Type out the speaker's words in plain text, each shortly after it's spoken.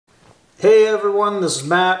Hey everyone, this is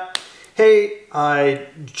Matt. Hey, I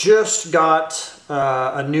just got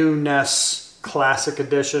a new NES Classic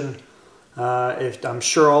Edition. I'm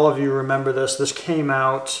sure all of you remember this. This came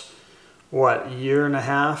out, what, a year and a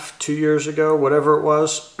half, 2 years ago, whatever it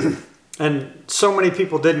was. And so many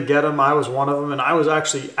people didn't get them. I was one of them, and I was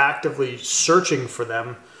actually actively searching for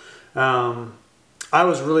them. I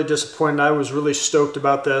was really disappointed. I was really stoked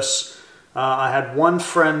about this. I had one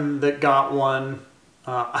friend that got one.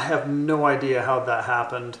 I have no idea how that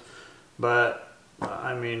happened, but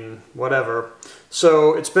I mean, whatever.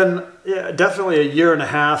 So it's been definitely a year and a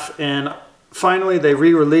half, and finally they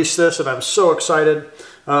re-released this, and I'm so excited.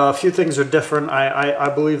 A few things are different. I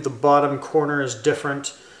believe the bottom corner is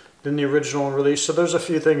different than the original release, so there's a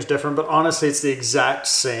few things different, but honestly it's the exact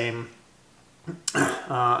same.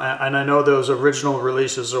 And I know those original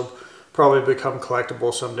releases will probably become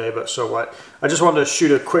collectible someday, but so what. I just wanted to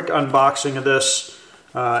shoot a quick unboxing of this.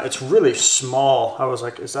 It's really small. I was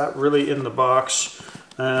like, is that really in the box?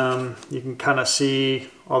 You can kind of see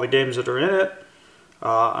all the games that are in it.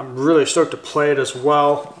 I'm really stoked to play it as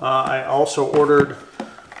well. I also ordered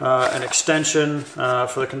an extension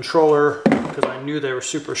for the controller because I knew they were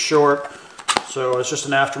super short. So it's just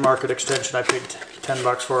an aftermarket extension I paid 10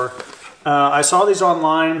 bucks for. I saw these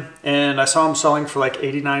online and I saw them selling for like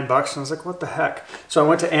 89 bucks and I was like, what the heck? So I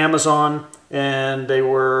went to Amazon and they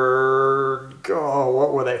were, oh,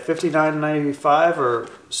 what were they, $59.95 or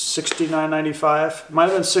 $69.95? Might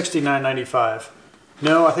have been $69.95.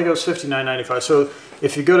 No, I think it was $59.95. So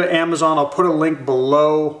if you go to Amazon, I'll put a link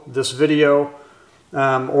below this video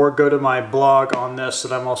or go to my blog on this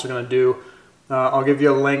that I'm also going to do. I'll give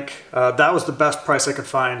you a link. That was the best price I could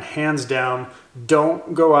find, hands down.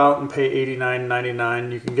 Don't go out and pay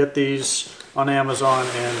 $89.99. You can get these on Amazon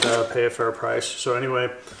and pay a fair price. So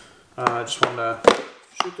anyway, I just wanted to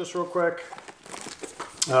shoot this real quick.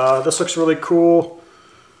 This looks really cool.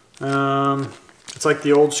 It's like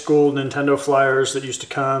the old school Nintendo flyers that used to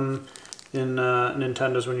come in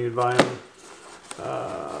Nintendos when you'd buy them.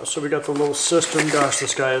 So we got the little system. Gosh,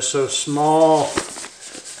 this guy is so small.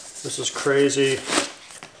 This is crazy.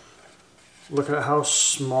 Look at how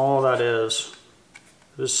small that is.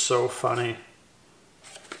 It is so funny.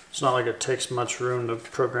 It's not like it takes much room to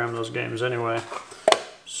program those games anyway.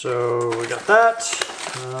 So we got that.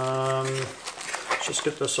 Let's just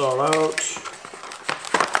get this all out.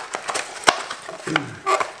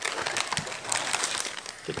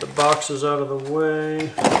 Get the boxes out of the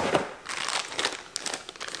way.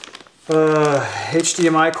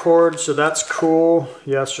 HDMI cord, so that's cool.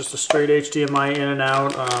 Yeah, it's just a straight HDMI in and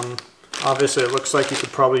out. Obviously it looks like you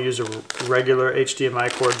could probably use a regular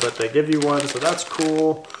HDMI cord, but they give you one, so that's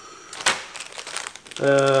cool.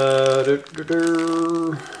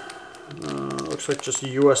 Looks like just a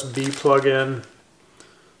USB plug-in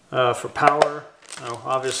for power. Oh,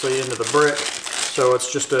 obviously into the brick, so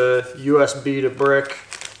it's just a USB to brick.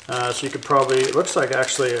 So you could probably, it looks like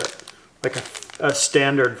actually like a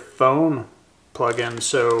standard phone plug-in.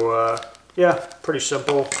 So yeah, pretty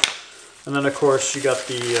simple. And then of course you got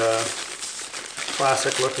the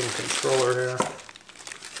classic looking controller here.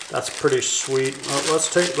 That's pretty sweet. Let's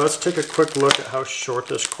take a quick look at how short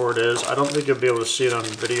this cord is. I don't think you'll be able to see it on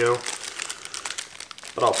video,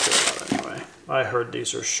 but I'll pull it out anyway. I heard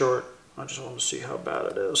these are short. I just want to see how bad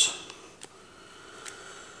it is.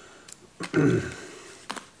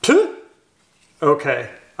 Okay,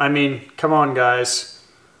 I mean, come on guys.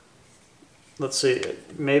 Let's see,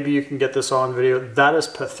 maybe you can get this on video. That is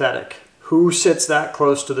pathetic. Who sits that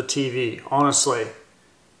close to the TV? Honestly.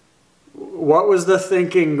 What was the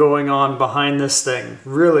thinking going on behind this thing?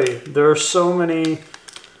 Really, there are so many...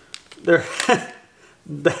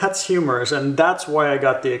 That's humorous, and that's why I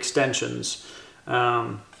got the extensions. Yeah,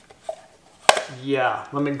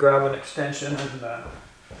 let me grab an extension.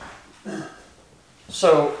 And,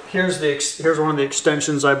 so here's one of the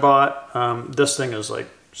extensions I bought. This thing is like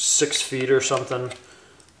 6 feet or something.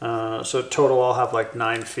 So total I'll have like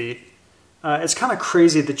 9 feet. It's kind of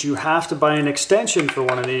crazy that you have to buy an extension for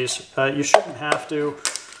one of these. You shouldn't have to.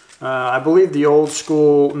 I believe the old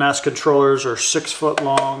school NES controllers are 6 foot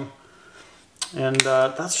long. And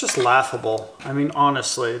that's just laughable. I mean,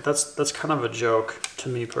 honestly, that's kind of a joke to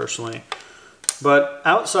me personally. But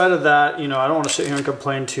outside of that, you know, I don't want to sit here and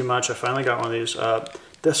complain too much. I finally got one of these.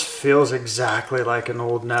 This feels exactly like an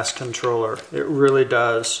old NES controller. It really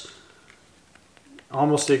does.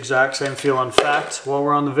 Almost the exact same feel. In fact, while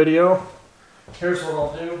we're on the video, here's what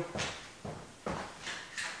I'll do.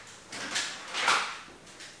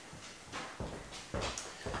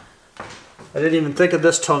 I didn't even think of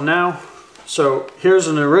this till now. So here's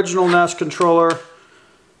an original NES controller.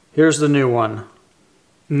 Here's the new one.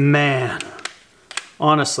 Man,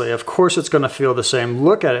 honestly, of course it's going to feel the same.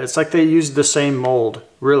 Look at it. It's like they used the same mold,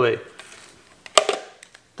 really.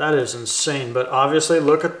 That is insane. But obviously,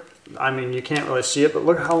 look at, I mean, you can't really see it, but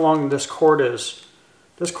look at how long this cord is.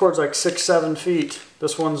 This cord's like 6-7 feet.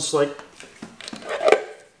 This one's like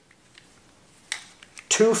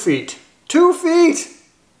 2 feet. 2 feet!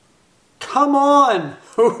 Come on!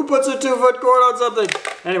 Who puts a 2-foot cord on something?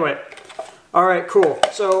 Anyway, all right, cool.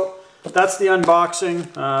 So that's the unboxing.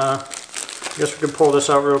 I guess we can pull this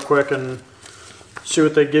out real quick and see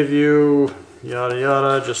what they give you. Yada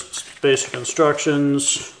yada, just basic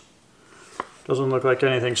instructions. Doesn't look like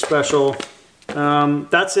anything special.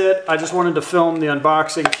 That's it. I just wanted to film the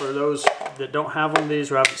unboxing for those that don't have one of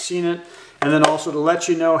these or haven't seen it. And then also to let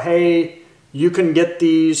you know, hey, you can get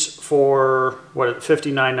these for, what,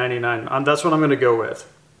 $59.99. That's what I'm going to go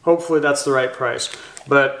with. Hopefully that's the right price.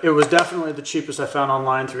 But it was definitely the cheapest I found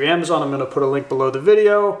online through Amazon. I'm going to put a link below the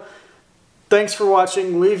video. Thanks for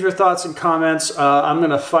watching. Leave your thoughts and comments. I'm going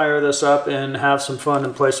to fire this up and have some fun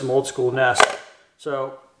and play some old school NES.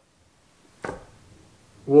 So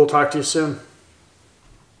we'll talk to you soon.